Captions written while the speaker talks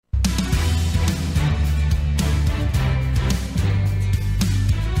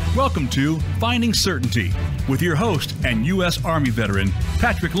Welcome to Finding Certainty with your host and U.S. Army veteran,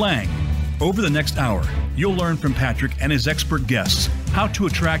 Patrick Lang. Over the next hour, you'll learn from Patrick and his expert guests how to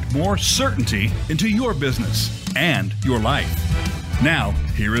attract more certainty into your business and your life. Now,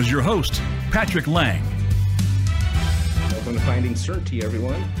 here is your host, Patrick Lang. Welcome to Finding Certainty,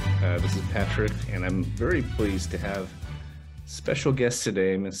 everyone. This is Patrick, and I'm very pleased to have special guest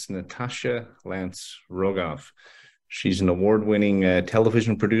today, Miss Natasha Rogoff. She's an award-winning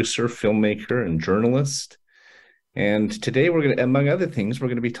television producer, filmmaker, and journalist. And today we're going to, among other things, we're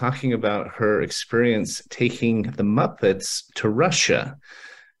going to be talking about her experience taking the Muppets to Russia.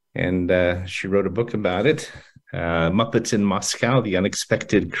 And she wrote a book about it, Muppets in Moscow, The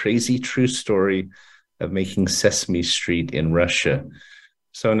Unexpected Crazy True Story of Making Sesame Street in Russia.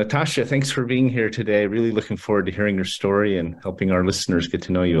 So Natasha, thanks for being here today. Really looking forward to hearing your story and helping our listeners get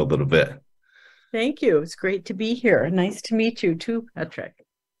to know you a little bit. Thank you. It's great to be here. Nice to meet you too, Patrick.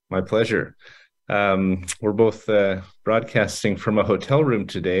 My pleasure. We're both broadcasting from a hotel room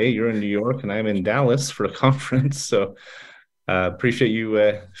today. You're in New York and I'm in Dallas for a conference. So appreciate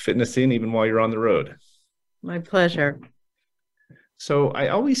you fitting us in even while you're on the road. My pleasure. So I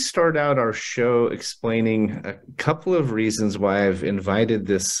always start out our show explaining a couple of reasons why I've invited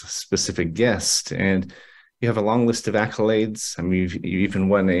this specific guest. And you have a long list of accolades. I mean, you even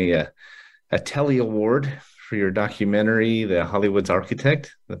won a Telly Award for your documentary, The Hollywood's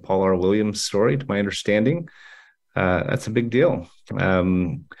Architect, the Paul R. Williams story, to my understanding. That's a big deal.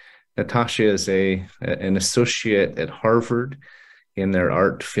 Natasha is an associate at Harvard in their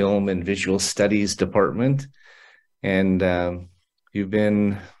art, film, and visual studies department. And you've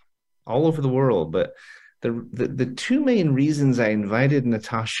been all over the world. But the two main reasons I invited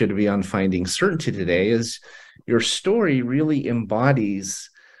Natasha to be on Finding Certainty today is your story really embodies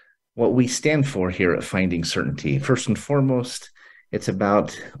what we stand for here at Finding Certainty. First and foremost, it's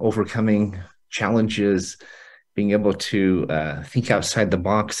about overcoming challenges, being able to think outside the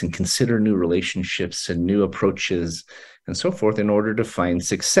box and consider new relationships and new approaches and so forth in order to find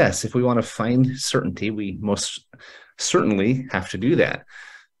success. If we want to find certainty, we most certainly have to do that.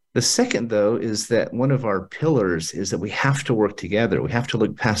 The second, though, is that one of our pillars is that we have to work together. We have to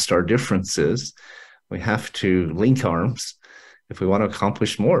look past our differences. We have to link arms if we want to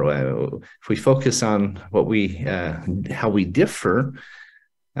accomplish more. If we focus on how we differ,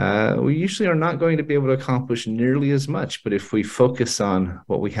 we usually are not going to be able to accomplish nearly as much. But if we focus on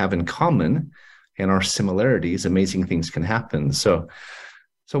what we have in common and our similarities, amazing things can happen. So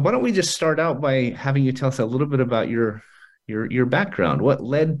why don't we just start out by having you tell us a little bit about your background? What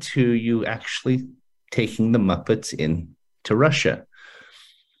led to you actually taking the Muppets into Russia?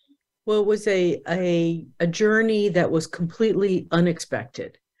 Well, it was a journey that was completely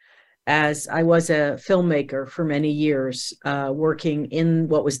unexpected, as I was a filmmaker for many years, working in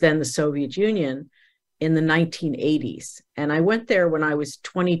what was then the Soviet Union in the 1980s. And I went there when I was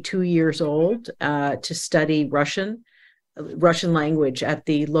 22 years old to study Russian language at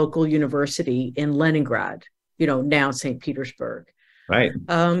the local university in Leningrad, now St. Petersburg. Right.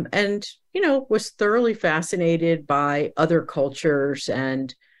 And, was thoroughly fascinated by other cultures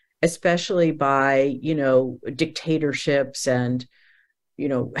and especially by, dictatorships and,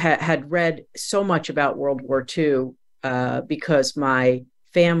 had read so much about World War II because my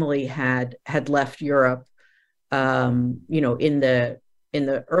family had left Europe, in the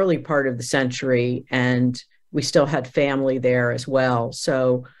early part of the century, and we still had family there as well.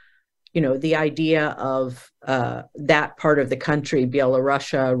 So, the idea of that part of the country,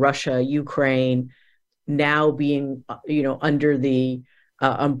 Belarus, Russia, Ukraine, now being, under the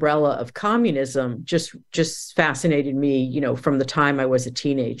umbrella of communism just fascinated me, from the time I was a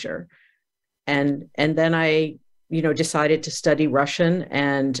teenager. And then I, decided to study Russian,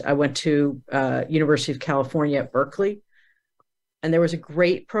 and I went to University of California at Berkeley. And there was a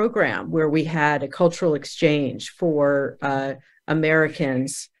great program where we had a cultural exchange for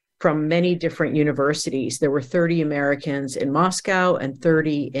Americans from many different universities. There were 30 Americans in Moscow and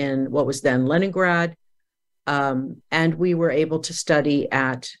 30 in what was then Leningrad. And we were able to study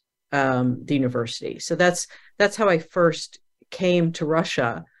at the university. So that's how I first came to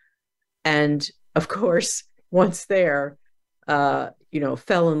Russia. And of course, once there, fell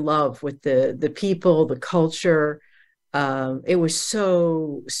in love with the people, the culture. It was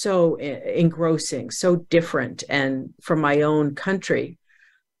so engrossing, so different, and from my own country,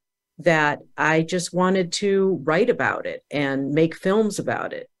 that I just wanted to write about it and make films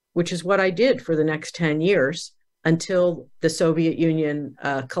about it, which is what I did for the next 10 years until the Soviet Union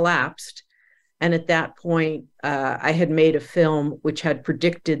collapsed. And at that point, I had made a film which had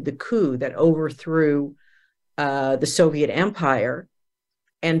predicted the coup that overthrew the Soviet Empire.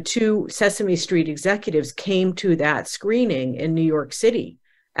 and two Sesame Street executives came to that screening in New York City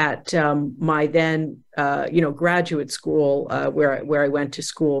at my then graduate school, where I went to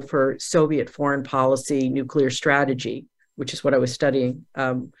school for Soviet foreign policy, nuclear strategy, which is what I was studying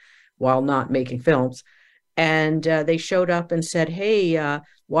while not making films. And they showed up and said, hey,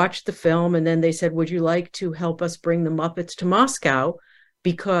 watch the film. And then they said, would you like to help us bring the Muppets to Moscow?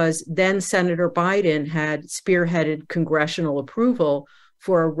 Because then Senator Biden had spearheaded congressional approval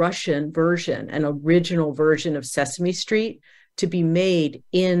for a Russian version, an original version of Sesame Street, to be made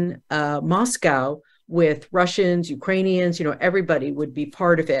in Moscow with Russians, Ukrainians, everybody would be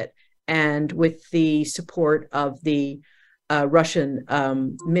part of it. And with the support of the Russian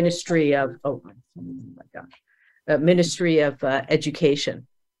Ministry of, Ministry of Education.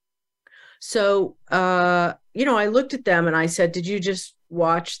 So, I looked at them and I said, did you just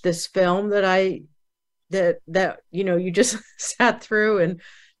watch this film that you just sat through, and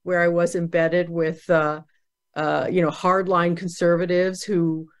where I was embedded with, hardline conservatives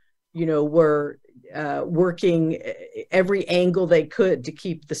who, were working every angle they could to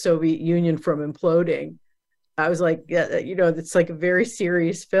keep the Soviet Union from imploding. I was like, yeah, it's like a very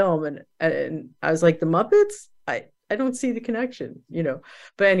serious film. And I was like, the Muppets? I don't see the connection,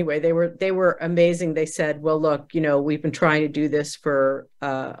 But anyway, they were amazing. They said, well, look, we've been trying to do this for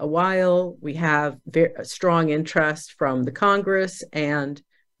a while. We have a strong interest from the Congress, and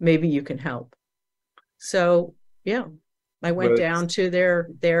maybe you can help. So, yeah, I went down to their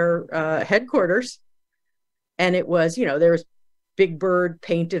headquarters, and it was, there was Big Bird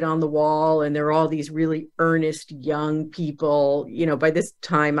painted on the wall, and there were all these really earnest young people. By this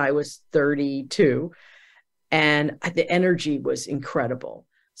time I was 32, and the energy was incredible.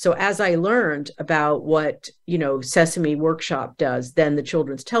 So as I learned about what, Sesame Workshop does, then the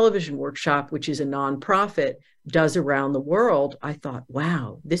Children's Television Workshop, which is a nonprofit, does around the world, I thought,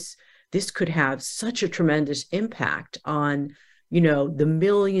 wow, this could have such a tremendous impact on, the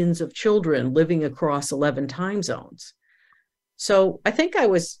millions of children living across 11 time zones. So I think I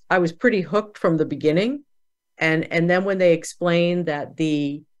was pretty hooked from the beginning. And then when they explained that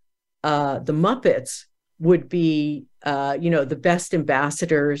the Muppets would be, the best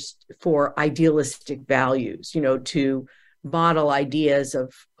ambassadors for idealistic values, to model ideas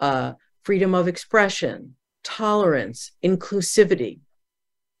of freedom of expression, tolerance, inclusivity.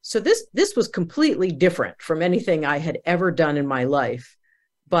 So this was completely different from anything I had ever done in my life,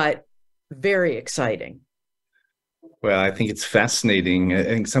 but very exciting. Well, I think it's fascinating. I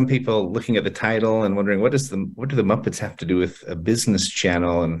think some people looking at the title and wondering what do the Muppets have to do with a business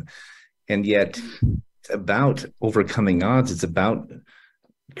channel, and yet it's about overcoming odds. It's about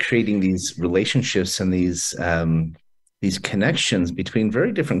creating these relationships and these connections between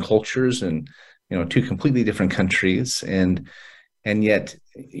very different cultures and two completely different countries, and yet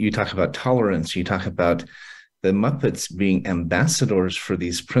you talk about tolerance. You talk about the Muppets being ambassadors for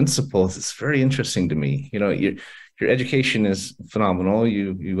these principles. It's very interesting to me. Your education is phenomenal.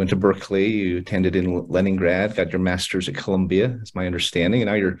 You went to Berkeley, you attended in Leningrad, got your master's at Columbia, is my understanding, and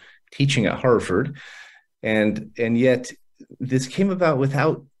now you're teaching at Harvard. And yet this came about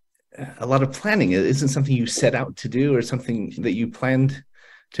without a lot of planning. It isn't something you set out to do or something that you planned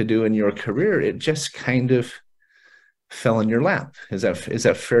to do in your career. It just kind of fell in your lap. Is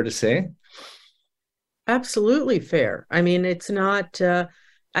that fair to say? Absolutely fair. I mean, it's not...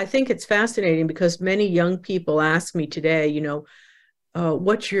 I think it's fascinating because many young people ask me today,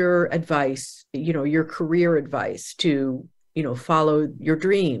 what's your advice, your career advice to, follow your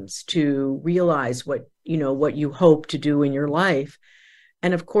dreams, to realize what you hope to do in your life.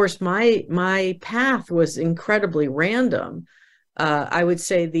 And of course, my path was incredibly random. I would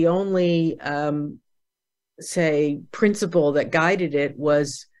say the only, principle that guided it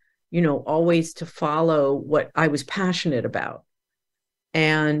was, always to follow what I was passionate about.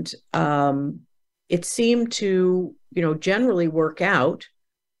 And it seemed to, generally work out.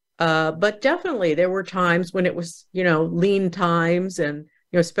 But definitely there were times when it was, lean times, and,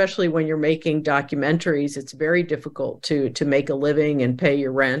 especially when you're making documentaries, it's very difficult to make a living and pay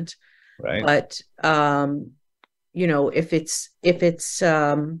your rent. Right. But, if it's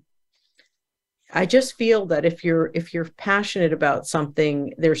I just feel that if you're passionate about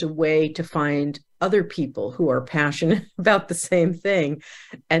something, there's a way to find other people who are passionate about the same thing,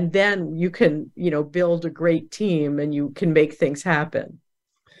 and then you can build a great team and you can make things happen.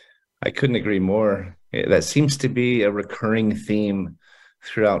 I couldn't agree more. That seems to be a recurring theme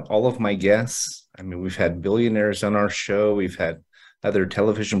throughout all of my guests. I mean, we've had billionaires on our show. We've had other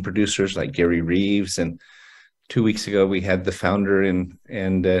television producers like Gary Reeves, and 2 weeks ago we had the founder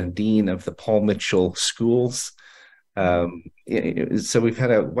and dean of the Paul Mitchell schools. So we've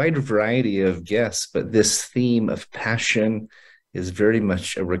had a wide variety of guests, but this theme of passion is very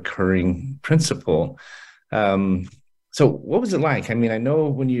much a recurring principle. So what was it like? I mean, I know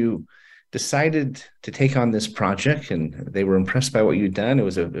when you decided to take on this project and they were impressed by what you'd done, it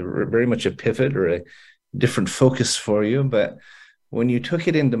was very much a pivot or a different focus for you. But when you took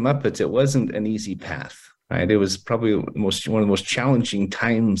it into Muppets, it wasn't an easy path, right? It was probably one of the most challenging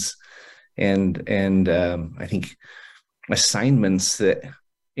times and I think assignments that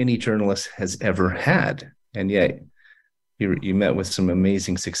any journalist has ever had. And yet you met with some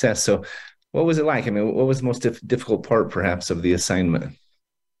amazing success. So what was it like? I mean, what was the most difficult part perhaps of the assignment?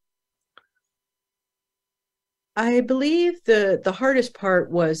 I believe the hardest part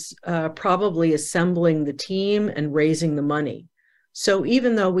was probably assembling the team and raising the money. So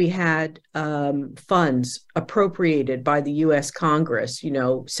even though we had funds appropriated by the U.S. Congress,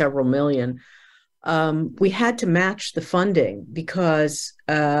 several million, we had to match the funding because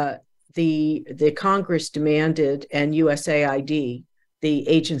the Congress demanded, and USAID, the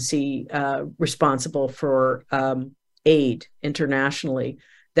agency responsible for aid internationally,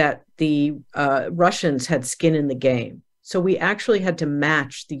 that the Russians had skin in the game. So we actually had to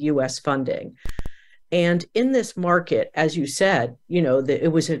match the US funding. And in this market, as you said,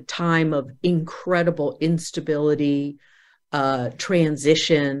 it was a time of incredible instability,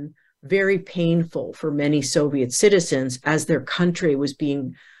 transition, very painful for many Soviet citizens as their country was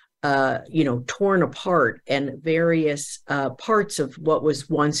being torn apart, and various parts of what was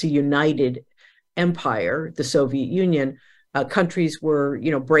once a united empire, the Soviet Union, countries were,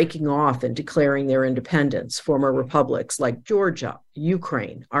 breaking off and declaring their independence, former republics like Georgia,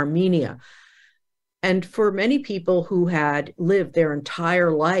 Ukraine, Armenia. And for many people who had lived their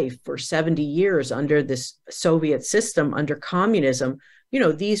entire life for 70 years under this Soviet system, under communism,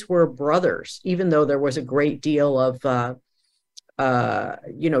 these were brothers, even though there was a great deal of,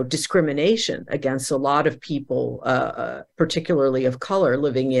 discrimination against a lot of people, particularly of color,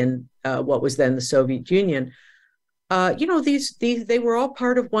 living in what was then the Soviet Union. These they were all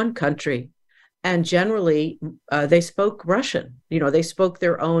part of one country, and generally they spoke Russian. They spoke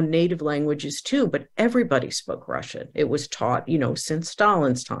their own native languages too, but everybody spoke Russian. It was taught, since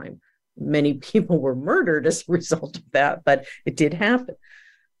Stalin's time. Many people were murdered as a result of that, but it did happen.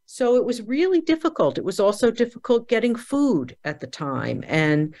 So it was really difficult. It was also difficult getting food at the time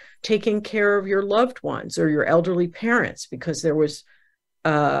and taking care of your loved ones or your elderly parents, because there was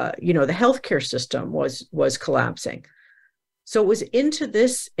the healthcare system was collapsing. So it was into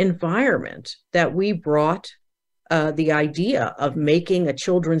this environment that we brought the idea of making a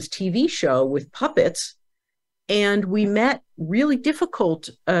children's TV show with puppets, and we met really difficult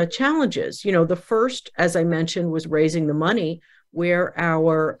challenges. The first, as I mentioned, was raising the money, where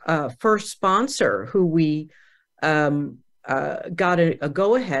our first sponsor, who we got a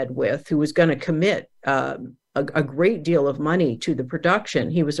go-ahead with, who was going to commit a great deal of money to the production.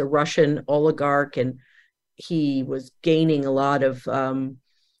 He was a Russian oligarch, and he was gaining a lot of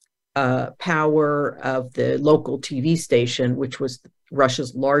power of the local TV station, which was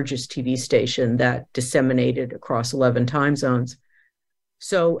Russia's largest TV station that disseminated across 11 time zones.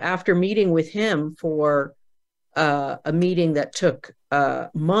 So after meeting with him for a meeting that took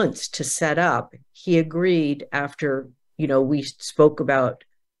months to set up, he agreed after, we spoke about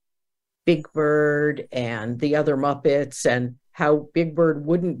Big Bird and the other Muppets and how Big Bird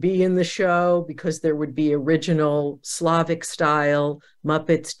wouldn't be in the show because there would be original Slavic style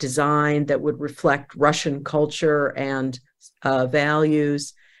Muppets design that would reflect Russian culture and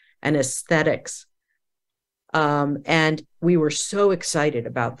values and aesthetics. And we were so excited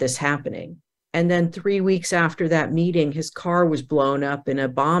about this happening. And then 3 weeks after that meeting, his car was blown up in a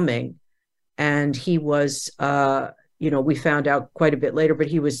bombing, and he was we found out quite a bit later, but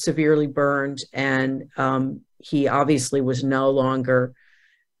he was severely burned, and he obviously was no longer,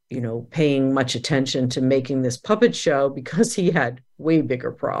 paying much attention to making this puppet show because he had way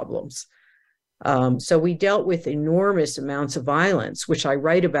bigger problems. So we dealt with enormous amounts of violence, which I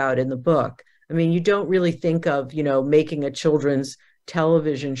write about in the book. I mean, you don't really think of, making a children's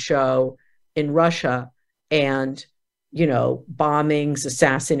television show in Russia and, bombings,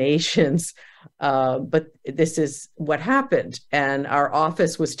 assassinations. But this is what happened. And our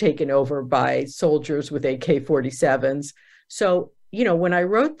office was taken over by soldiers with AK-47s. So, when I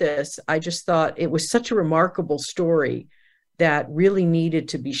wrote this, I just thought it was such a remarkable story that really needed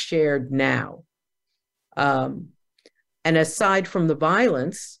to be shared now. And aside from the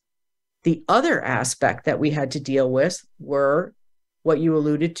violence, the other aspect that we had to deal with were what you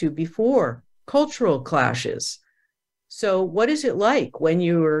alluded to before, cultural clashes. So what is it like when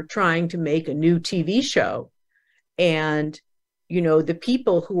you are trying to make a new TV show And, the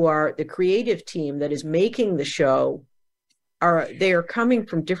people who are the creative team that is making the show they are coming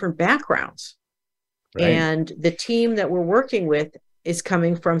from different backgrounds. Right. And the team that we're working with is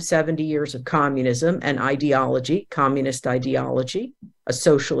coming from 70 years of communism and ideology, communist ideology, a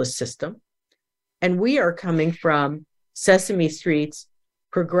socialist system. And we are coming from Sesame Street's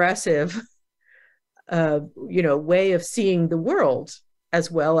progressive, way of seeing the world,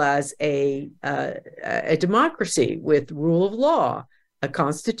 as well as a democracy with rule of law, a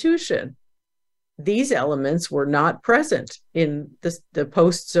constitution. These elements were not present in the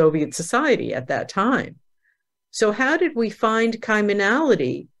post-Soviet society at that time. So how did we find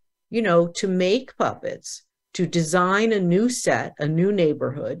commonality, to make puppets, to design a new set, a new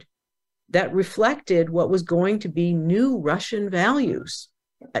neighborhood that reflected what was going to be new Russian values?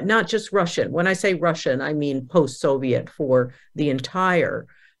 Not just Russian. When I say Russian, I mean post-Soviet for the entire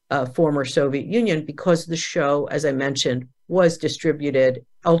former Soviet Union, because the show, as I mentioned, was distributed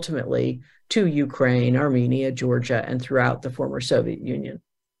ultimately to Ukraine, Armenia, Georgia, and throughout the former Soviet Union.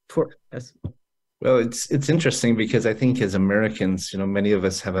 Well, it's interesting because I think as Americans, many of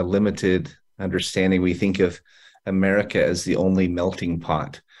us have a limited understanding. We think of America as the only melting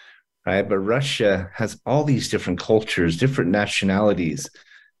pot, right? But Russia has all these different cultures, different nationalities,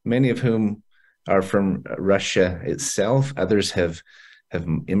 many of whom are from Russia itself. Others have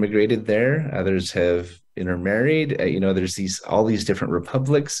immigrated there. Others have intermarried. There's all these different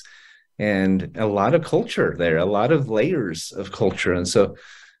republics, and a lot of culture there, a lot of layers of culture. And so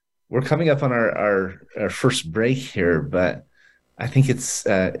we're coming up on our first break here, but I think it's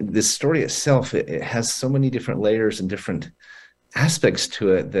this story itself, it has so many different layers and different aspects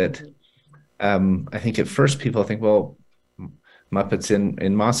to it that I think at first people think, well, Muppets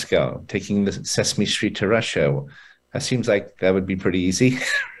in Moscow, taking the Sesame Street to Russia, that seems like that would be pretty easy,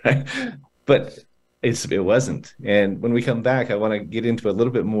 right? But it wasn't. And when we come back, I want to get into a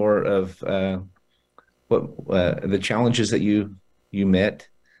little bit more of what the challenges that you met,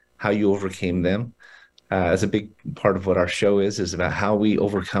 how you overcame them. As a big part of what our show is about how we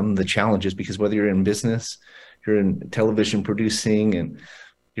overcome the challenges, because whether you're in business, you're in television producing, and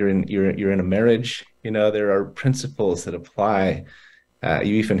you're in a marriage, there are principles that apply.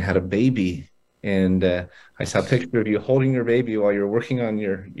 You even had a baby, and I saw a picture of you holding your baby while you're working on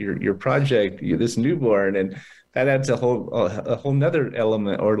your project, this newborn, and that adds a whole nother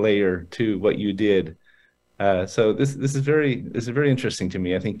element or layer to what you did. So this is very interesting to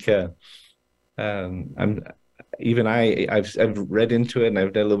me. I think I've read into it, and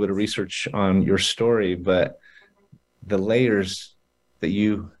I've done a little bit of research on your story, but the layers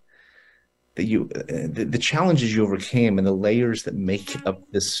the challenges you overcame and the layers that make up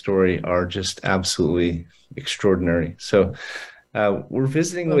this story are just absolutely extraordinary. So we're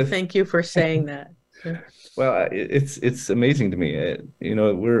visiting with. Thank you for saying that. Well, it's amazing to me.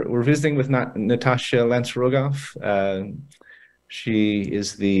 We're visiting with Natasha Rogoff. She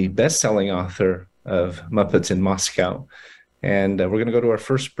is the best-selling author of Muppets in Moscow, and we're going to go to our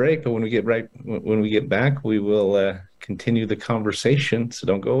first break. But when we get back, we will continue the conversation. So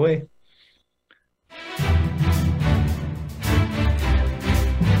don't go away.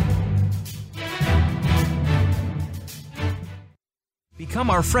 Become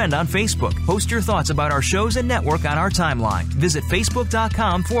our friend on Facebook. Post your thoughts about our shows and network on our timeline. Visit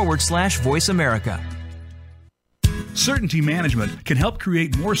facebook.com/Voice America. Certainty Management can help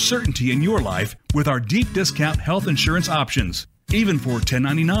create more certainty in your life with our deep discount health insurance options, even for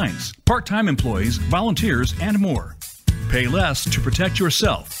 1099s, part-time employees, volunteers, and more. Pay less to protect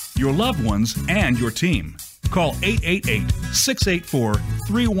yourself, your loved ones, and your team. Call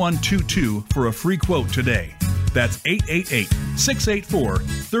 888-684-3122 for a free quote today. That's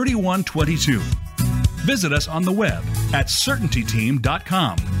 888-684-3122. Visit us on the web at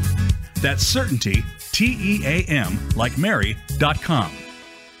CertaintyTeam.com. That's Certainty, TEAM, like Mary.com.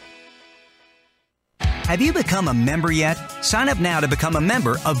 Have you become a member yet? Sign up now to become a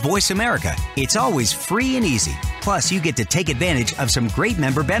member of Voice America. It's always free and easy. Plus, you get to take advantage of some great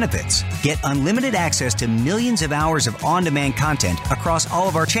member benefits. Get unlimited access to millions of hours of on-demand content across all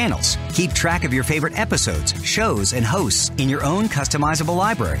of our channels. Keep track of your favorite episodes, shows, and hosts in your own customizable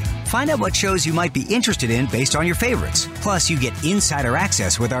library. Find out what shows you might be interested in based on your favorites. Plus, you get insider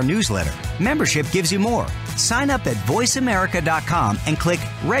access with our newsletter. Membership gives you more. Sign up at voiceamerica.com and click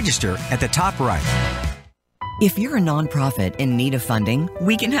register at the top right. If you're a nonprofit in need of funding,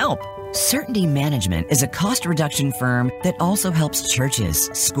 we can help. Certainty Management is a cost reduction firm that also helps churches,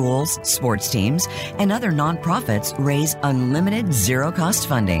 schools, sports teams, and other nonprofits raise unlimited zero-cost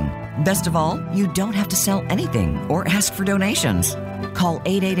funding. Best of all, you don't have to sell anything or ask for donations. Call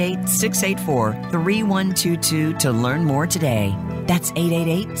 888-684-3122 to learn more today. That's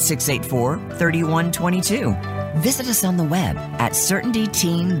 888-684-3122. Visit us on the web at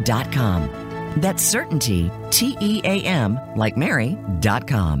CertaintyTeam.com. That's Certainty, Team, like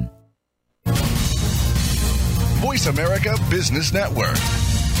Mary.com. Voice America Business Network,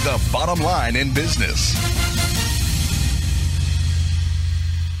 the bottom line in business.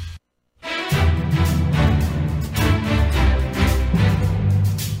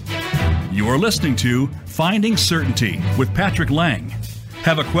 You're listening to Finding Certainty with Patrick Lang.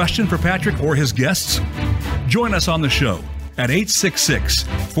 Have a question for Patrick or his guests? Join us on the show at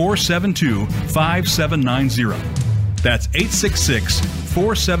 866-472-5790. That's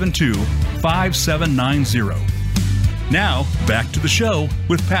 866-472-5790. Now, back to the show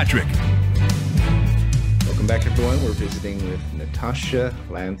with Patrick. Welcome back, everyone. We're visiting with Natasha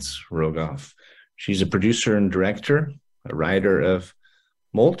Lance Rogoff. She's a producer and director, a writer of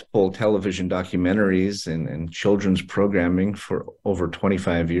multiple television documentaries and children's programming for over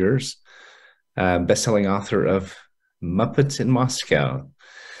 25 years, best-selling author of Muppets in Moscow.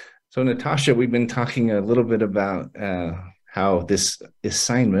 So, Natasha, we've been talking a little bit about how this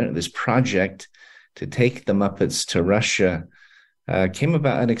assignment, this project to take the Muppets to Russia came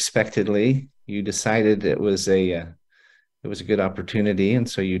about unexpectedly. You decided it was a good opportunity, and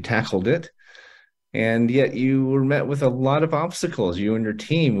so you tackled it. And yet you were met with a lot of obstacles, you and your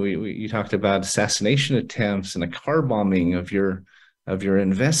team. You talked about assassination attempts and a car bombing of your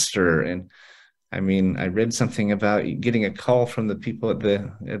investor. And I mean, I read something about getting a call from the people at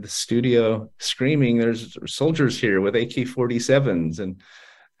the studio screaming, "There's soldiers here with AK-47s." And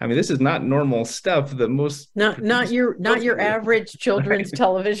I mean, this is not normal stuff. The most not your average children's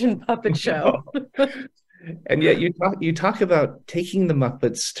television puppet show. And yet you talk about taking the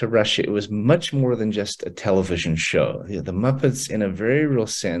Muppets to Russia. It was much more than just a television show. The Muppets, in a very real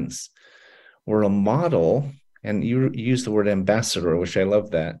sense, were a model, and you use the word ambassador, which I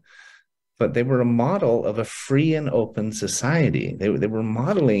love that, but they were a model of a free and open society. They were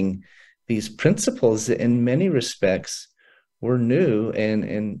modeling these principles that in many respects were new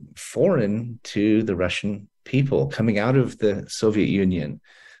and foreign to the Russian people coming out of the Soviet Union.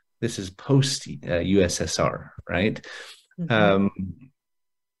 This is post USSR, right? Mm-hmm.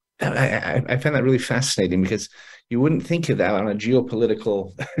 I find that really fascinating because you wouldn't think of that on a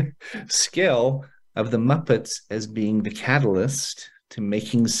geopolitical scale of the Muppets as being the catalyst to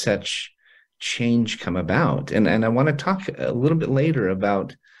making such change come about. And I want to talk a little bit later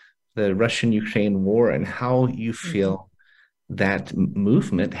about the Russian-Ukraine war and how you feel that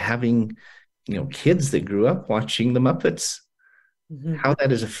movement, having kids that grew up watching the Muppets, how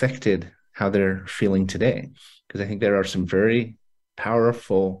that has affected how they're feeling today. Because I think there are some very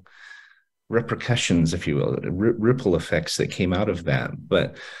powerful repercussions, if you will, ripple effects that came out of that.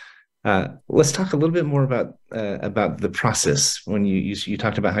 But let's talk a little bit more about the process. When you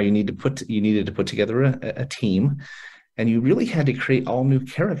talked about how you needed to put together a team, and you really had to create all new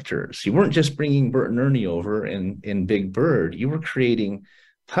characters. You weren't just bringing Bert and Ernie over in Big Bird. You were creating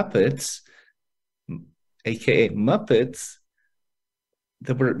puppets, aka Muppets,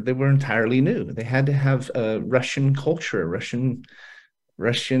 that were entirely new. They had to have Russian culture, Russian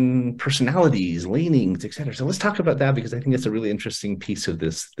personalities, leanings, etc. So let's talk about that, because I think it's a really interesting piece of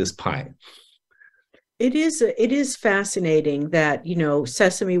this pie. It is fascinating that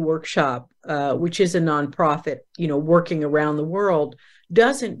Sesame Workshop, which is a nonprofit working around the world,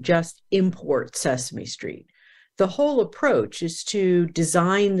 doesn't just import Sesame Street. The whole approach is to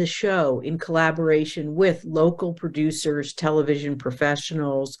design the show in collaboration with local producers, television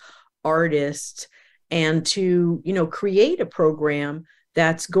professionals, artists, and to, create a program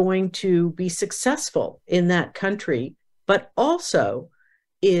that's going to be successful in that country, but also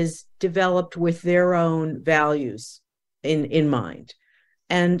is developed with their own values in mind.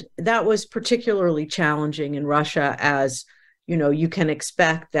 And that was particularly challenging in Russia, as, you can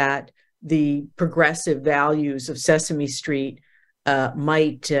expect that the progressive values of Sesame Street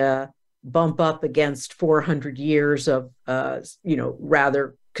might bump up against 400 years of,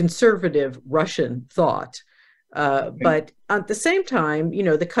 rather conservative Russian thought. But at the same time,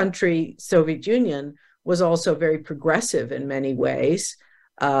 the country, Soviet Union, was also very progressive in many ways.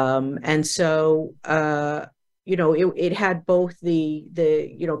 And so, it had both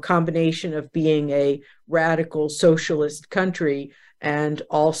the combination of being a radical socialist country and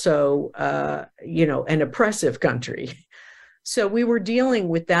also, an oppressive country. So we were dealing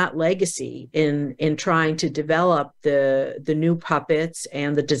with that legacy in trying to develop the new puppets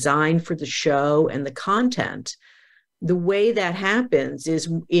and the design for the show and the content. the way that happens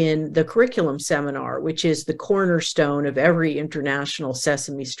is in the curriculum seminar, which is the cornerstone of every international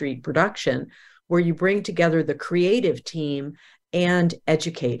Sesame Street production, where you bring together the creative team and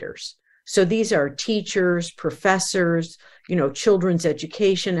educators. So these are teachers, professors, children's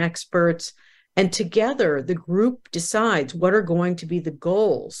education experts, and together the group decides what are going to be the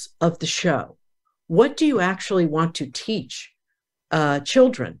goals of the show. What do you actually want to teach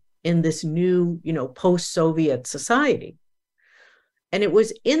children in this new, post-Soviet society? And it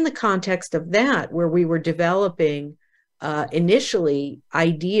was in the context of that where we were developing initially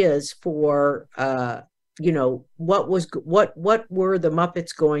ideas for, what were the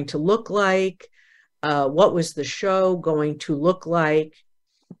Muppets going to look like? What was the show going to look like?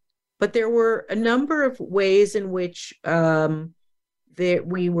 But there were a number of ways in which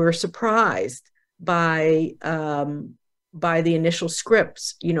we were surprised by the initial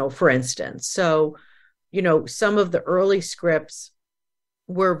scripts, for instance. So, some of the early scripts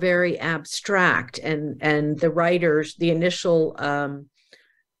were very abstract, and the writers, the initial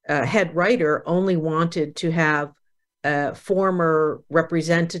head writer, only wanted to have former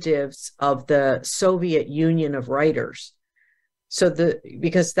representatives of the Soviet Union of Writers. So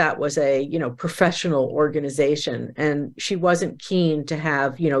because that was a, professional organization, and she wasn't keen to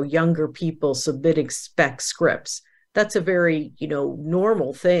have, younger people submitting spec scripts. That's a very,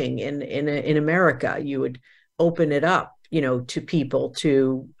 normal thing in America. You would open it up, to people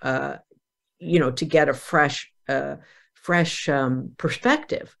to, to get a fresh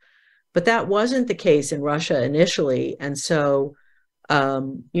perspective. But that wasn't the case in Russia initially. And so,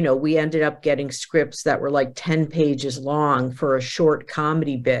 we ended up getting scripts that were like 10 pages long for a short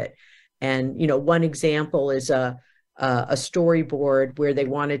comedy bit. And, one example is a storyboard where they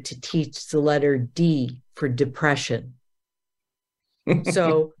wanted to teach the letter D for depression.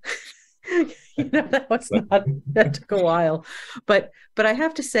 So, that took a while. But I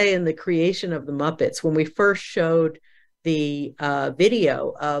have to say, in the creation of the Muppets, when we first showed the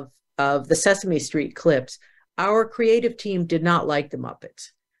video of the Sesame Street clips, our creative team did not like the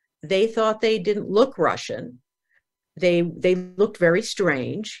Muppets. They thought they didn't look Russian. They looked very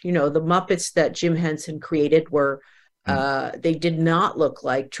strange. The Muppets that Jim Henson created were, they did not look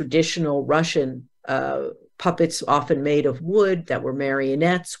like traditional Russian puppets, often made of wood, that were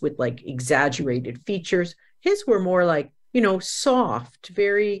marionettes with like exaggerated features. His were more like, soft,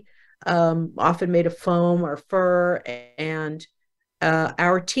 very often made of foam or fur. And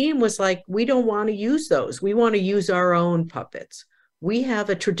our team was like, we don't want to use those. We want to use our own puppets. We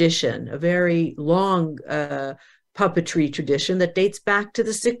have a tradition, a very long puppetry tradition that dates back to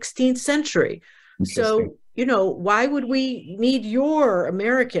the 16th century. So, why would we need your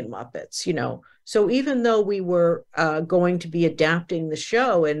American Muppets, So even though we were going to be adapting the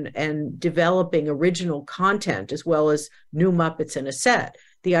show and developing original content as well as new Muppets in a set,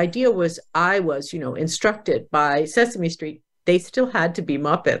 the idea was I was, instructed by Sesame Street, they still had to be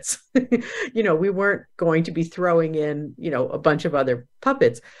Muppets. We weren't going to be throwing in, a bunch of other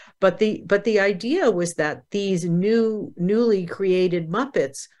puppets. But the idea was that these newly created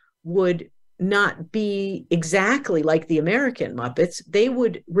Muppets would not be exactly like the American Muppets. They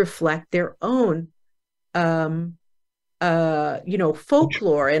would reflect their own,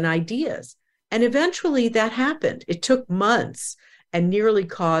 folklore and ideas. And eventually that happened. It took months and nearly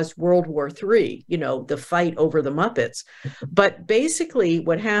caused World War III, the fight over the Muppets. But basically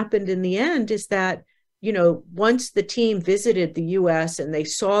what happened in the end is that, once the team visited the US and they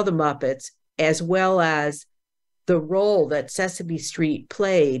saw the Muppets, as well as the role that Sesame Street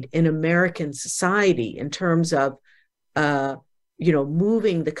played in American society in terms of,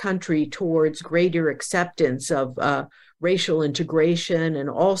 moving the country towards greater acceptance of racial integration and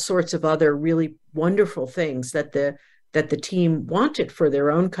all sorts of other really wonderful things that the team wanted for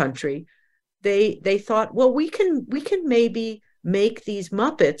their own country, they thought, well, we can maybe make these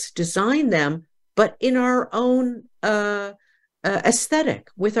Muppets, design them, but in our own aesthetic,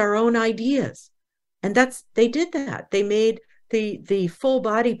 with our own ideas. And they did that. They made the full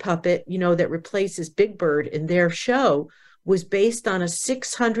body puppet, that replaces Big Bird in their show, was based on a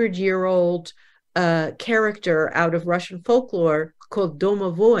 600-year-old character out of Russian folklore called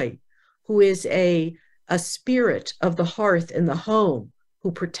Domovoy, who is a spirit of the hearth and the home,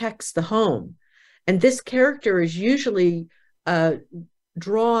 who protects the home. And this character is usually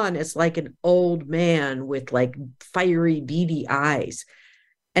drawn as like an old man with like fiery, beady eyes.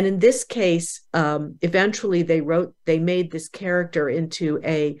 And in this case, eventually they made this character into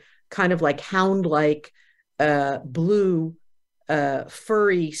a kind of like hound-like blue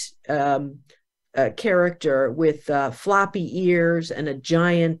furry character with floppy ears and a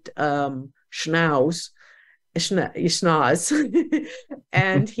giant schnauz. schnoz,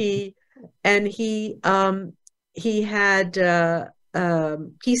 and he had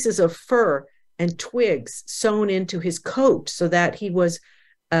pieces of fur and twigs sewn into his coat so that he was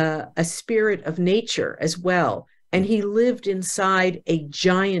a spirit of nature as well. And he lived inside a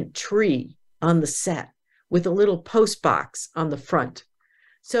giant tree on the set with a little post box on the front.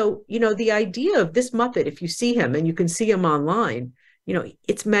 So, the idea of this Muppet, if you see him, and you can see him online,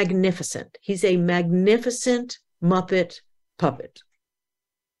 it's magnificent. He's a magnificent Muppet puppet.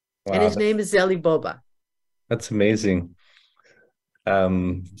 Wow, and his name is Zeli Boba. That's amazing.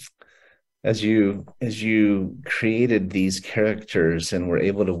 As you created these characters and were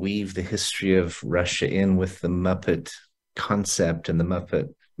able to weave the history of Russia in with the Muppet concept and the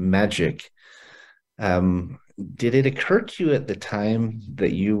Muppet magic, did it occur to you at the time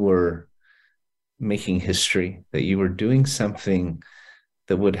that you were making history, that you were doing something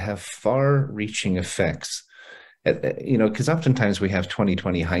that would have far-reaching effects? Because oftentimes we have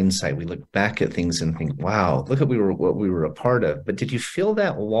 20/20 hindsight. We look back at things and think, "Wow, look at what we were a part of." But did you feel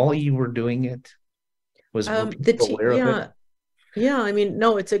that while you were doing it? Were people aware of it? Yeah. I mean,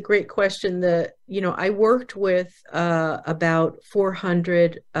 no, it's a great question. I worked with about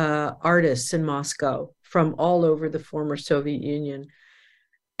 400 artists in Moscow from all over the former Soviet Union.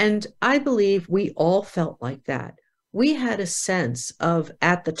 And I believe we all felt like that. We had a sense of,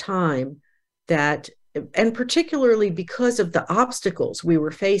 at the time, that, and particularly because of the obstacles we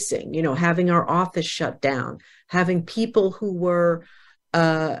were facing, having our office shut down, having people who were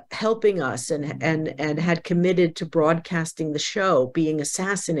helping us and had committed to broadcasting the show being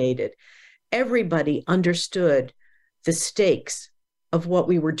assassinated. Everybody understood the stakes of what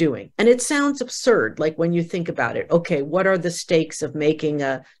we were doing. And it sounds absurd, like when you think about it. Okay, what are the stakes of making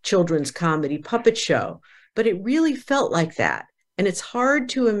a children's comedy puppet show? But it really felt like that. And it's hard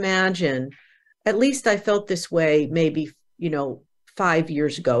to imagine, at least I felt this way maybe, 5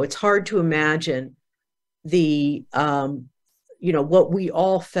 years ago. It's hard to imagine the, what we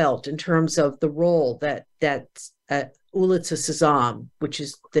all felt in terms of the role that Ulitsa Sezam, which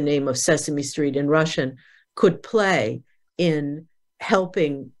is the name of Sesame Street in Russian, could play in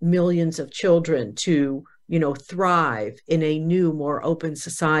helping millions of children to, thrive in a new, more open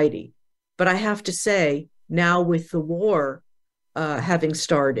society. But I have to say, now with the war having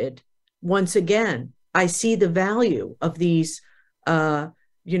started, once again, I see the value of these,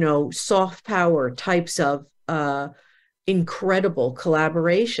 soft power types of incredible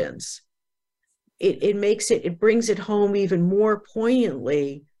collaborations. It brings it home even more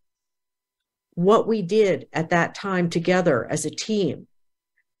poignantly what we did at that time together as a team.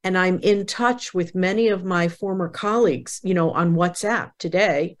 And I'm in touch with many of my former colleagues, on WhatsApp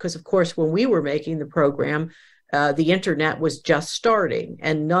today, because of course, when we were making the program, the internet was just starting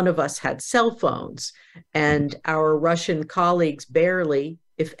and none of us had cell phones. And our Russian colleagues barely,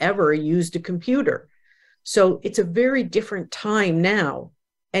 if ever, used a computer. So it's a very different time now.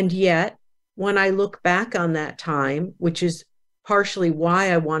 And yet, when I look back on that time, which is partially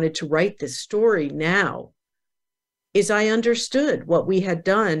why I wanted to write this story now, is I understood what we had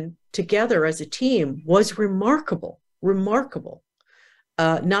done together as a team was remarkable.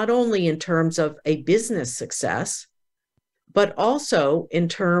 Not only in terms of a business success, but also in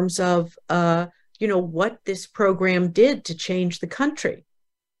terms of, what this program did to change the country.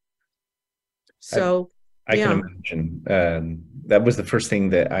 So I can imagine. That was the first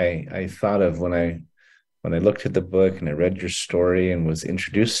thing that I thought of when I looked at the book and I read your story and was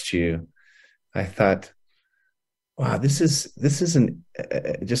introduced to you. I thought, wow, this is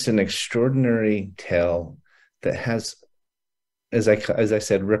just an extraordinary tale that has, as I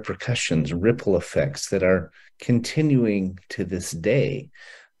said, repercussions, ripple effects that are continuing to this day.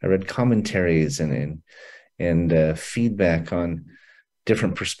 I read commentaries and feedback on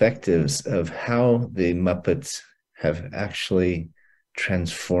different perspectives of how the Muppets have actually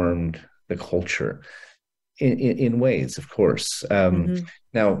transformed the culture in ways, of course.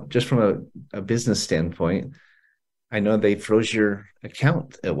 Now, just from a business standpoint, I know they froze your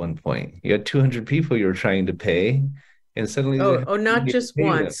account at one point. You had 200 people you were trying to pay, and suddenly not just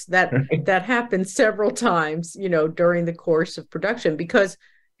once. That happened several times, during the course of production, because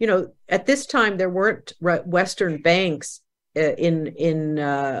at this time there weren't Western banks in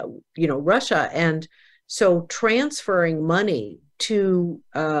Russia, and so transferring money to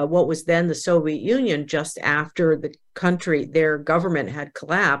what was then the Soviet Union, just after their government had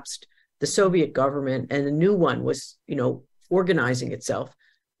collapsed, the Soviet government, and a new one was, organizing itself.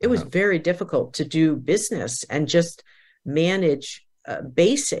 It was very difficult to do business and just manage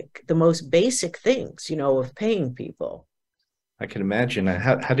the most basic things, of paying people. I can imagine.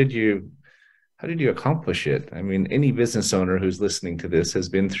 How did you how did you accomplish it? I mean, any business owner who's listening to this has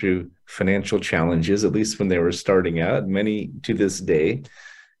been through financial challenges, at least when they were starting out, many to this day.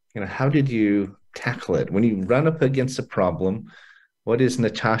 How did you tackle it? When you run up against a problem, what is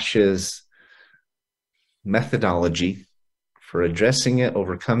Natasha's methodology for addressing it,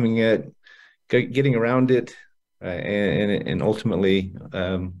 overcoming it, getting around it, and ultimately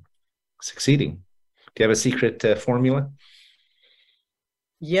succeeding? Do you have a secret formula?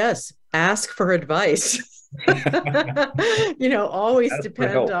 Yes, ask for advice. Always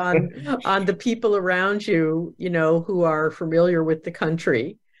depend on the people around you, who are familiar with the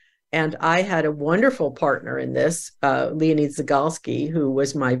country. And I had a wonderful partner in this, Leonid Zagalski, who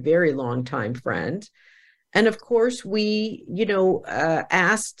was my very longtime friend. And of course, we,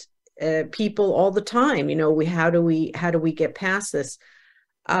 asked people all the time, how do we get past this?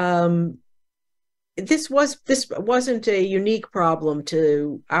 This wasn't a unique problem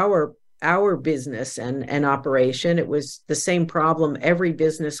to our business and operation. It was the same problem every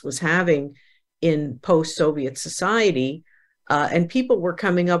business was having in post-Soviet society. And people were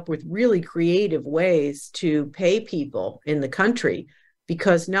coming up with really creative ways to pay people in the country,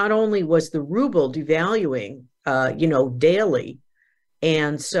 because not only was the ruble devaluing, daily,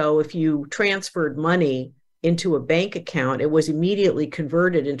 and so if you transferred money into a bank account, it was immediately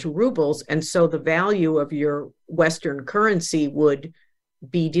converted into rubles, and so the value of your Western currency would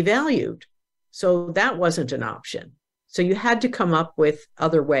be devalued. So that wasn't an option. So you had to come up with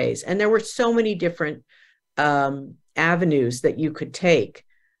other ways, and there were so many different avenues that you could take.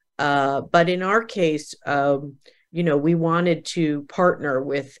 But in our case, we wanted to partner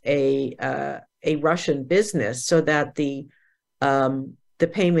with a Russian business so that the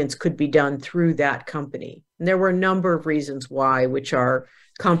payments could be done through that company. And there were a number of reasons why, which are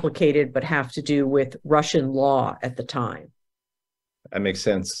complicated but have to do with Russian law at the time. That makes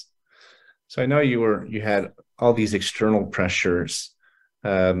sense. So I know you had all these external pressures,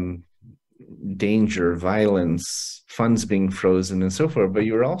 danger, violence, funds being frozen, and so forth. But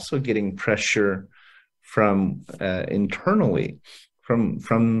you were also getting pressure from internally,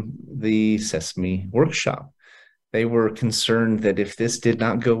 from the Sesame Workshop. They were concerned that if this did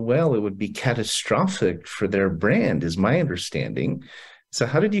not go well, it would be catastrophic for their brand, is my understanding. So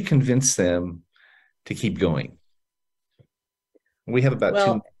how did you convince them to keep going? We have about 2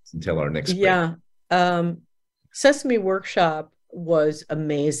 minutes until our next break. Yeah. Sesame Workshop was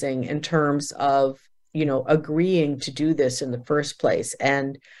amazing in terms of, agreeing to do this in the first place.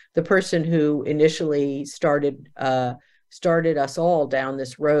 And the person who initially started us all down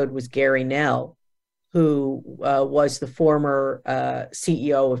this road was Gary Nell, who was the former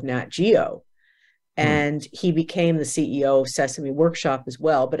CEO of Nat Geo. And he became the CEO of Sesame Workshop as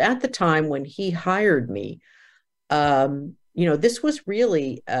well. But at the time when he hired me, this was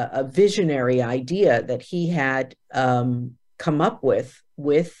really a visionary idea that he had come up with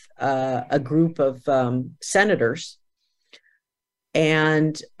a group of senators.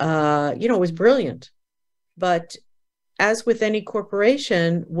 And, it was brilliant. But as with any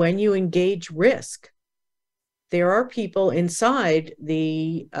corporation, when you engage risk, there are people inside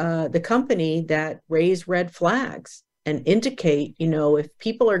the company that raise red flags and indicate, if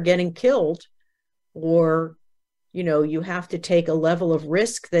people are getting killed, or, you have to take a level of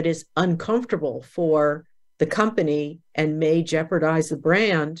risk that is uncomfortable for the company and may jeopardize the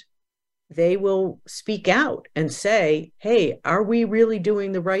brand, they will speak out and say, hey, are we really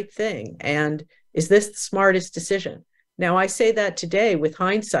doing the right thing? And is this the smartest decision? Now, I say that today with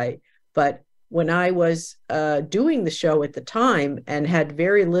hindsight, but when I was doing the show at the time and had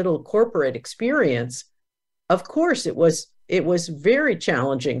very little corporate experience, of course, it was very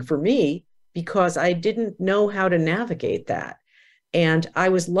challenging for me because I didn't know how to navigate that. And I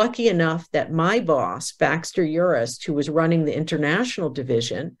was lucky enough that my boss, Baxter Urist, who was running the international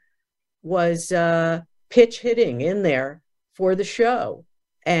division, was pitch hitting in there for the show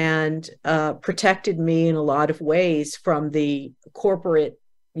and protected me in a lot of ways from the corporate,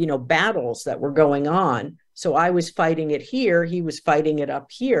 battles that were going on. So I was fighting it here, he was fighting it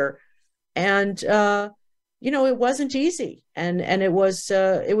up here. And, it wasn't easy. And it was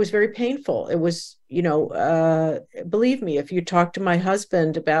very painful. It was, believe me, if you talk to my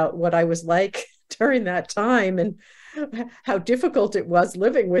husband about what I was like during that time and how difficult it was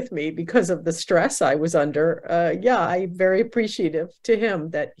living with me because of the stress I was under. I'm very appreciative to him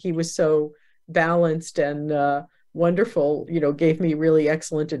that he was so balanced and wonderful, gave me really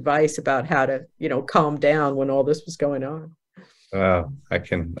excellent advice about how to, calm down when all this was going on. I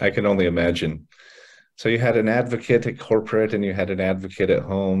can only imagine. So you had an advocate at corporate and you had an advocate at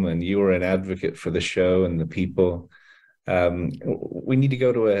home, and you were an advocate for the show and the people. We need to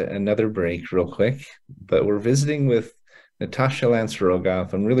go to another break real quick, but we're visiting with Natasha Lance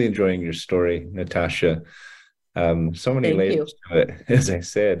Rogoff. I'm really enjoying your story, Natasha. So many Thank layers you. to it, as I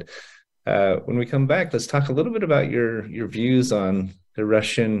said. When we come back, let's talk a little bit about your views on the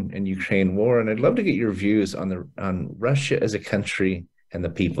Russian and Ukraine war, and I'd love to get your views on Russia as a country and the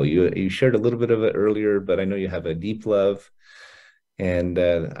people. You shared a little bit of it earlier, but I know you have a deep love, and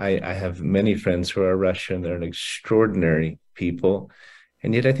I have many friends who are Russian. They're an extraordinary people,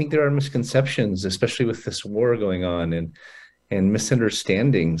 and yet I think there are misconceptions, especially with this war going on, and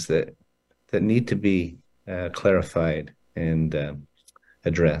misunderstandings that need to be clarified and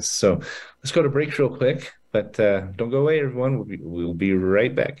addressed. So let's go to break real quick, but don't go away, everyone. We'll be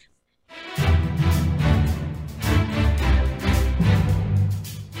right back.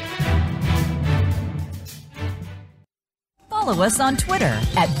 Follow us on Twitter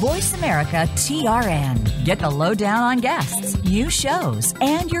at VoiceAmericaTRN. Get the lowdown on guests, new shows,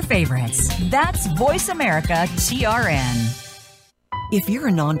 and your favorites. That's VoiceAmericaTRN. If you're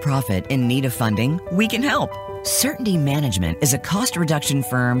a nonprofit in need of funding, we can help. Certainty Management is a cost reduction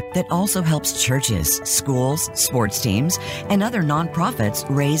firm that also helps churches, schools, sports teams, and other nonprofits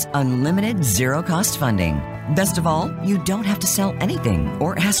raise unlimited zero-cost funding. Best of all, you don't have to sell anything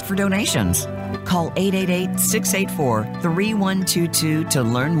or ask for donations. Call 888-684-3122 to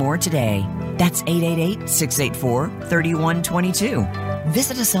learn more today. That's 888-684-3122.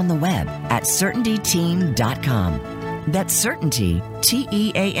 Visit us on the web at CertaintyTeam.com. That's Certainty,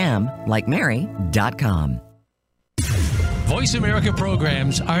 Team, like Mary.com. Voice America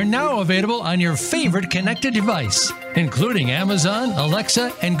programs are now available on your favorite connected device, including Amazon,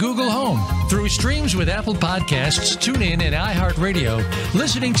 Alexa, and Google Home. Through streams with Apple Podcasts, TuneIn, and iHeartRadio,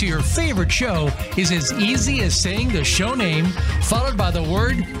 listening to your favorite show is as easy as saying the show name followed by the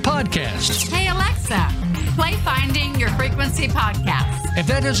word podcast. Hey, Alexa, play Finding Your Frequency podcast. If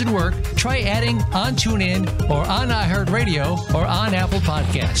that doesn't work, try adding on TuneIn or on iHeartRadio or on Apple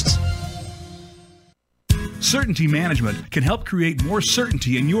Podcasts. Certainty Management can help create more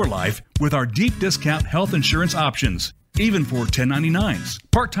certainty in your life with our deep discount health insurance options, even for 1099s,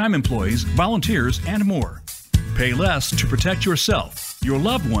 part-time employees, volunteers, and more. Pay less to protect yourself, your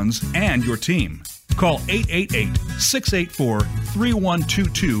loved ones, and your team. Call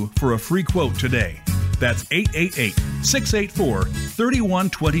 888-684-3122 for a free quote today. That's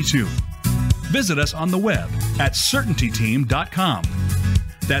 888-684-3122. Visit us on the web at CertaintyTeam.com.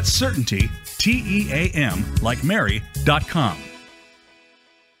 That's Certainty, Team, like Mary.com.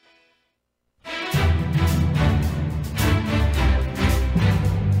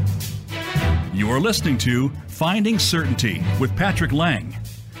 You're listening to Finding Certainty with Patrick Lang.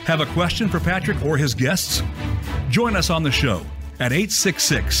 Have a question for Patrick or his guests? Join us on the show at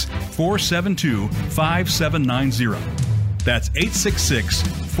 866-472-5790. That's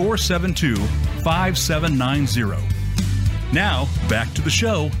 866-472-5790. Now, back to the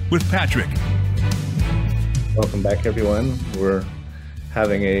show with Patrick. Welcome back, everyone. We're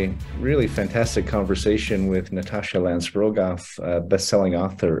having a really fantastic conversation with Natasha Lance Rogoff, best-selling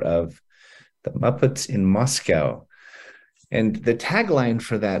author of The Muppets in Moscow. And the tagline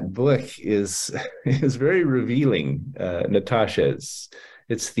for that book is very revealing, Natasha.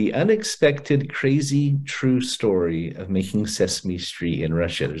 It's the unexpected, crazy, true story of making Sesame Street in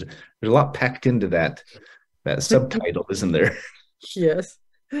Russia. There's a lot packed into that subtitle, isn't there? Yes.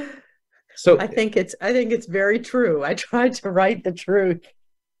 So I think it's very true. I tried to write the truth.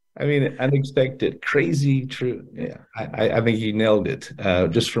 I mean, unexpected, crazy, true. Yeah, I think you nailed it,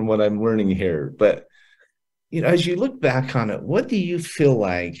 just from what I'm learning here. But as you look back on it, what do you feel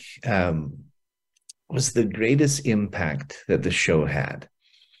like was the greatest impact that the show had?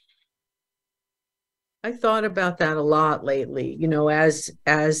 I thought about that a lot lately. As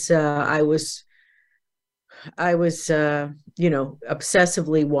I was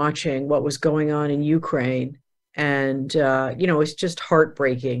obsessively watching what was going on in Ukraine. And, it's just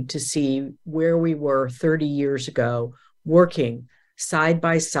heartbreaking to see where we were 30 years ago, working side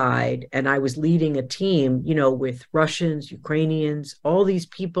by side. And I was leading a team, with Russians, Ukrainians, all these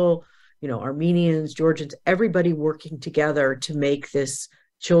people, Armenians, Georgians, everybody working together to make this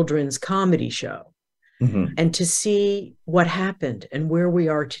children's comedy show. Mm-hmm. And to see what happened and where we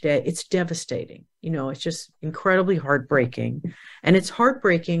are today, it's devastating. It's just incredibly heartbreaking. And it's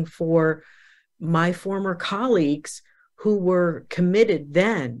heartbreaking for my former colleagues who were committed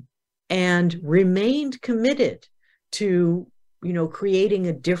then and remained committed to, creating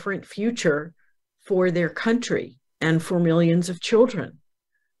a different future for their country and for millions of children,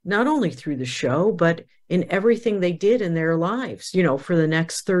 not only through the show, but in everything they did in their lives, for the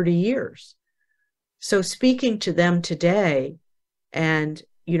next 30 years. So speaking to them today, and,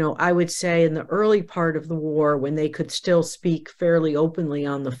 I would say in the early part of the war, when they could still speak fairly openly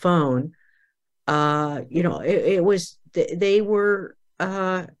on the phone, they were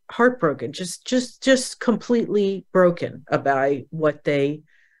heartbroken, just completely broken about what they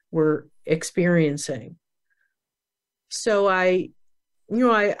were experiencing. So I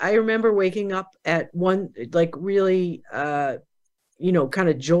remember waking up at one, like really, kind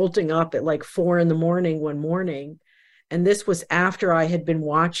of jolting up at like 4 a.m. one morning. And this was after I had been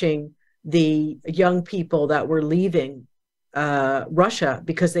watching the young people that were leaving Russia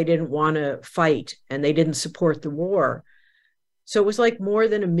because they didn't want to fight and they didn't support the war. So it was like more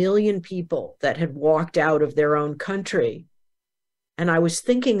than 1 million people that had walked out of their own country. And I was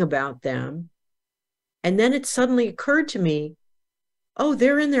thinking about them. And then it suddenly occurred to me, oh,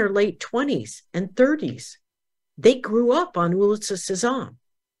 they're in their late 20s and 30s. They grew up on Ulica Sezam.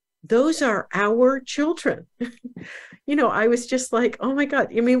 Those are our children. I was just like, oh my God.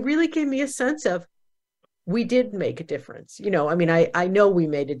 It really gave me a sense of, we did make a difference. I know we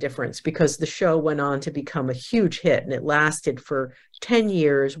made a difference because the show went on to become a huge hit, and it lasted for 10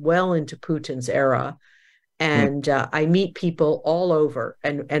 years, well into Putin's era. And I meet people all over.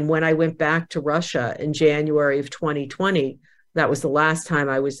 And when I went back to Russia in January of 2020, that was the last time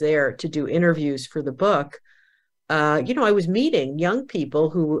I was there to do interviews for the book. I was meeting young people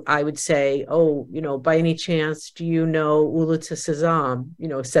who I would say, oh, by any chance, do you know Ulica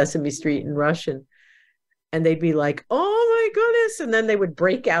Sezam, Sesame Street in Russian? And they'd be like, oh my goodness. And then they would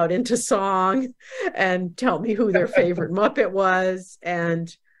break out into song and tell me who their favorite Muppet was,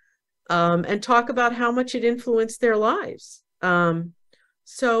 and talk about how much it influenced their lives.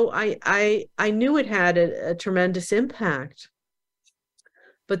 So I knew it had a tremendous impact.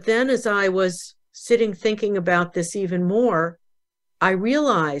 But then as I was sitting thinking about this even more, I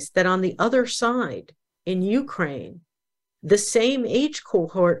realized that on the other side, in Ukraine, the same age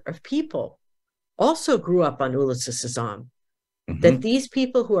cohort of people also grew up on Ulica Sezam. That these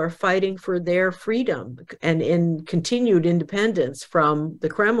people who are fighting for their freedom and in continued independence from the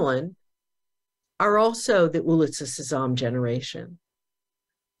Kremlin are also the Ulica Sezam generation.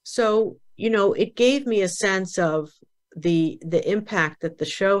 So, it gave me a sense of the impact that the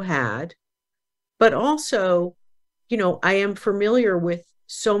show had. But also, I am familiar with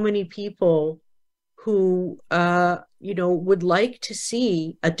so many people who, would like to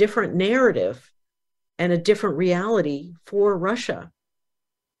see a different narrative and a different reality for Russia,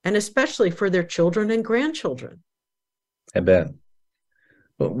 and especially for their children and grandchildren. I bet.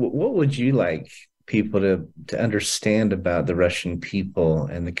 But what would you like people to understand about the Russian people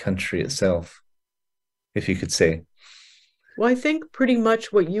and the country itself, if you could say? Well, I think pretty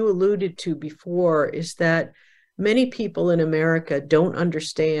much what you alluded to before is that many people in America don't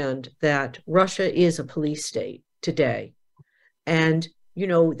understand that Russia is a police state today. And,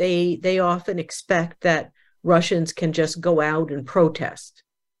 they often expect that Russians can just go out and protest.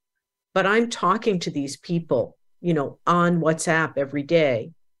 But I'm talking to these people, on WhatsApp every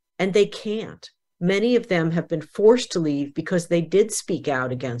day, and they can't. Many of them have been forced to leave because they did speak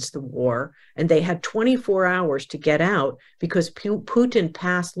out against the war, and they had 24 hours to get out because Putin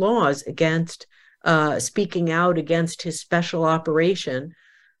passed laws against speaking out against his special operation.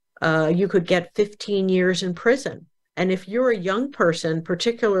 You could get 15 years in prison. And if you're a young person,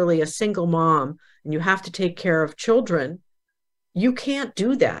 particularly a single mom, and you have to take care of children, you can't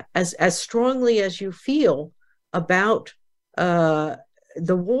do that as strongly as you feel about the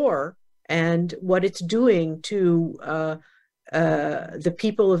war and what it's doing to the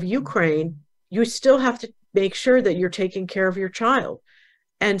people of Ukraine. You still have to make sure that you're taking care of your child.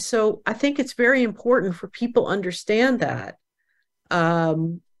 And so I think it's very important for people to understand that.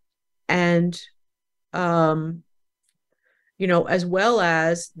 As well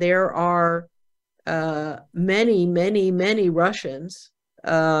as there are many, many, many Russians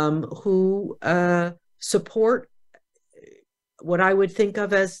who support what I would think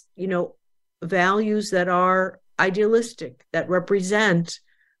of as, values that are idealistic, that represent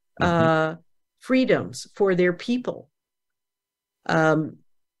freedoms for their people.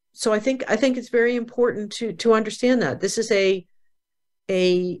 So I think it's very important to understand that this is a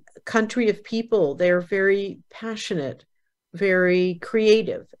country of people. They're very passionate, very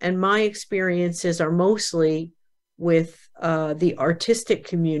creative, and my experiences are mostly with the artistic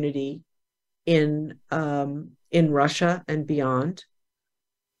community in Russia and beyond,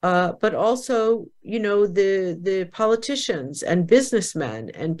 but also the politicians and businessmen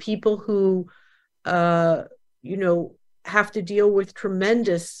and people who have to deal with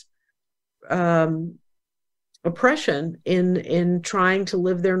tremendous oppression in trying to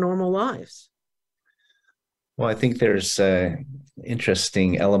live their normal lives. Well, I think there's an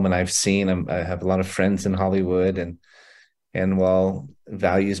interesting element I've seen. I have a lot of friends in Hollywood, and while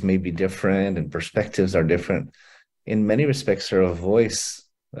values may be different and perspectives are different, in many respects are a voice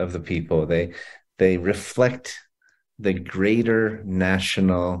of the people. They reflect the greater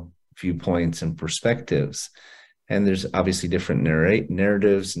national viewpoints and perspectives. And there's obviously different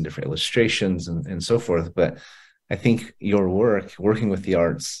narratives and different illustrations and so forth. But I think your work, working with the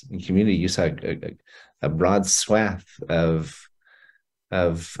arts and community, you saw a broad swath of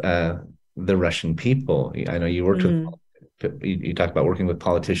the Russian people. I know you worked with, you talk about working with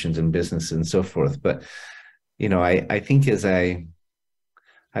politicians and business and so forth. But, I think as I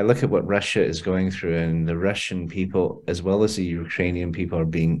look at what Russia is going through, and the Russian people, as well as the Ukrainian people, are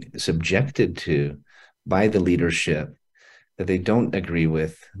being subjected to by the leadership that they don't agree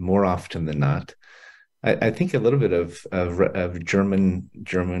with more often than not. I think a little bit of German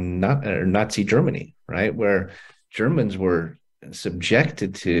Nazi Germany, right, where Germans were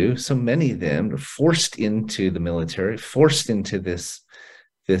subjected to, so many of them forced into the military, forced into this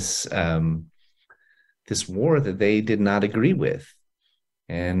war that they did not agree with,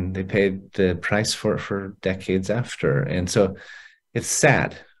 and they paid the price for decades after. And so it's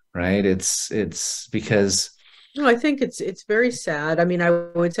sad, right? It's because No, I think it's very sad. I mean, I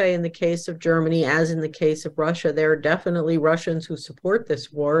would say in the case of Germany, as in the case of Russia, there are definitely Russians who support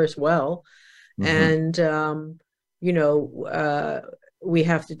this war as well. And we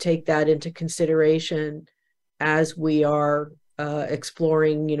have to take that into consideration as we are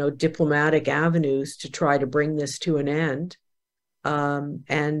exploring, diplomatic avenues to try to bring this to an end,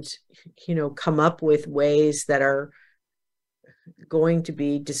 and come up with ways that are going to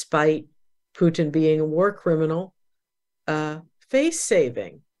be, despite Putin being a war criminal, face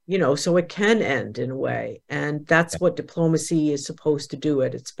saving, so it can end in a way. And that's what diplomacy is supposed to do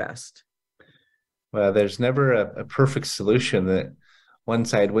at its best. Well, there's never a perfect solution that one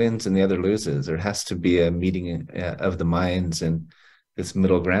side wins and the other loses. There has to be a meeting of the minds and this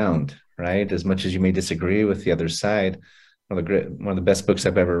middle ground, right? As much as you may disagree with the other side, one of the best books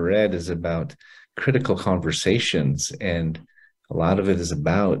I've ever read is about critical conversations, and a lot of it is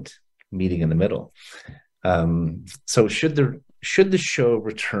about meeting in the middle. So should the show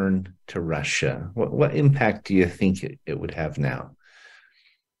return to Russia, what impact do you think it would have now?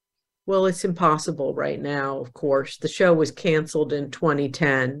 Well, it's impossible right now, of course. The show was canceled in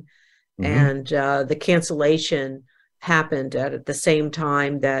 2010, and the cancellation happened at the same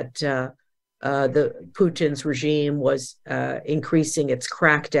time that the Putin's regime was increasing its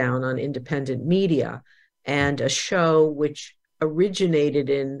crackdown on independent media, and a show which originated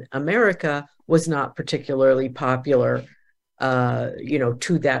in America was not particularly popular,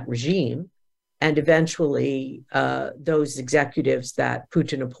 to that regime. And eventually, those executives that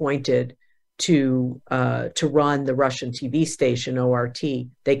Putin appointed to run the Russian TV station, ORT,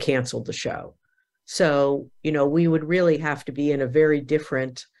 they canceled the show. So, we would really have to be in a very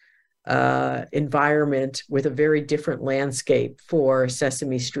different environment with a very different landscape for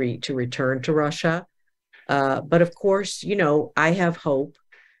Sesame Street to return to Russia. But of course, I have hope,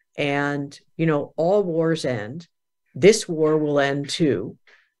 and, all wars end. This war will end too.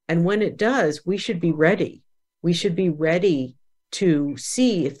 And when it does, we should be ready. We should be ready to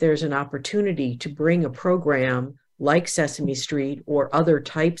see if there's an opportunity to bring a program like Sesame Street or other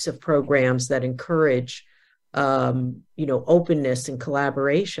types of programs that encourage, openness and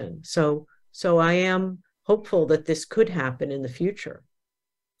collaboration. So I am hopeful that this could happen in the future.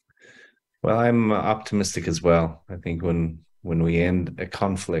 Well, I'm optimistic as well. I think when we end a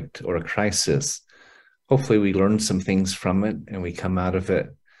conflict or a crisis, hopefully we learn some things from it and we come out of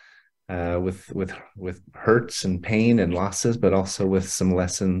it with hurts and pain and losses, but also with some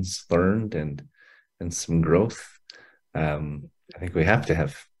lessons learned and some growth. I think we have to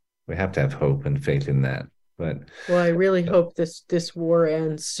have hope and faith in that. But I really hope this war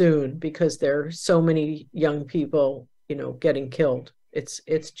ends soon, because there are so many young people, getting killed. It's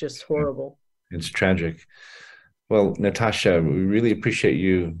just horrible. It's tragic. Well, Natasha, we really appreciate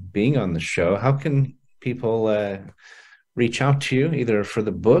you being on the show. How can people reach out to you, either for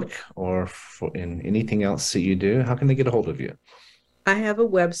the book or in anything else that you do? How can they get a hold of you? I have a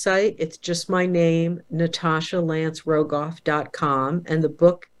website. It's just my name, NatashaLanceRogoff.com, and the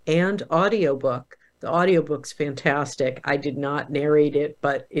book and audiobook. The audiobook's fantastic. I did not narrate it,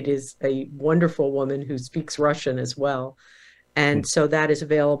 but it is a wonderful woman who speaks Russian as well. And so that is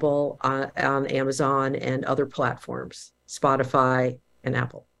available on Amazon and other platforms, Spotify and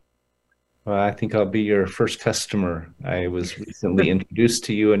Apple. Well, I think I'll be your first customer. I was recently introduced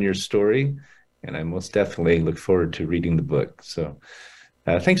to you and your story, and I most definitely look forward to reading the book. So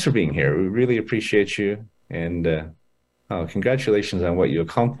thanks for being here. We really appreciate you, And congratulations on what you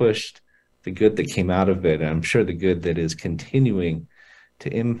accomplished, the good that came out of it. And I'm sure the good that is continuing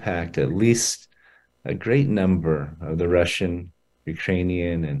to impact at least a great number of the Russian,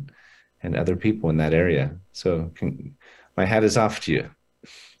 Ukrainian, and other people in that area. So my hat is off to you.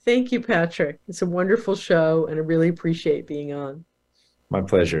 Thank you, Patrick. It's a wonderful show, and I really appreciate being on. My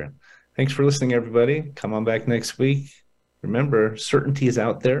pleasure. Thanks for listening, everybody. Come on back next week. Remember, certainty is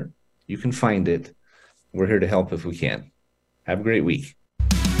out there. You can find it. We're here to help if we can. Have a great week.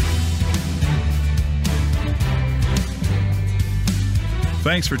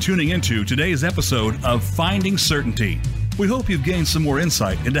 Thanks for tuning into today's episode of Finding Certainty. We hope you've gained some more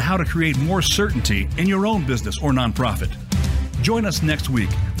insight into how to create more certainty in your own business or nonprofit. Join us next week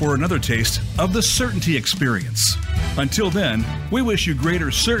for another taste of the certainty experience. Until then, we wish you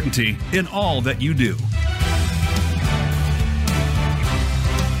greater certainty in all that you do.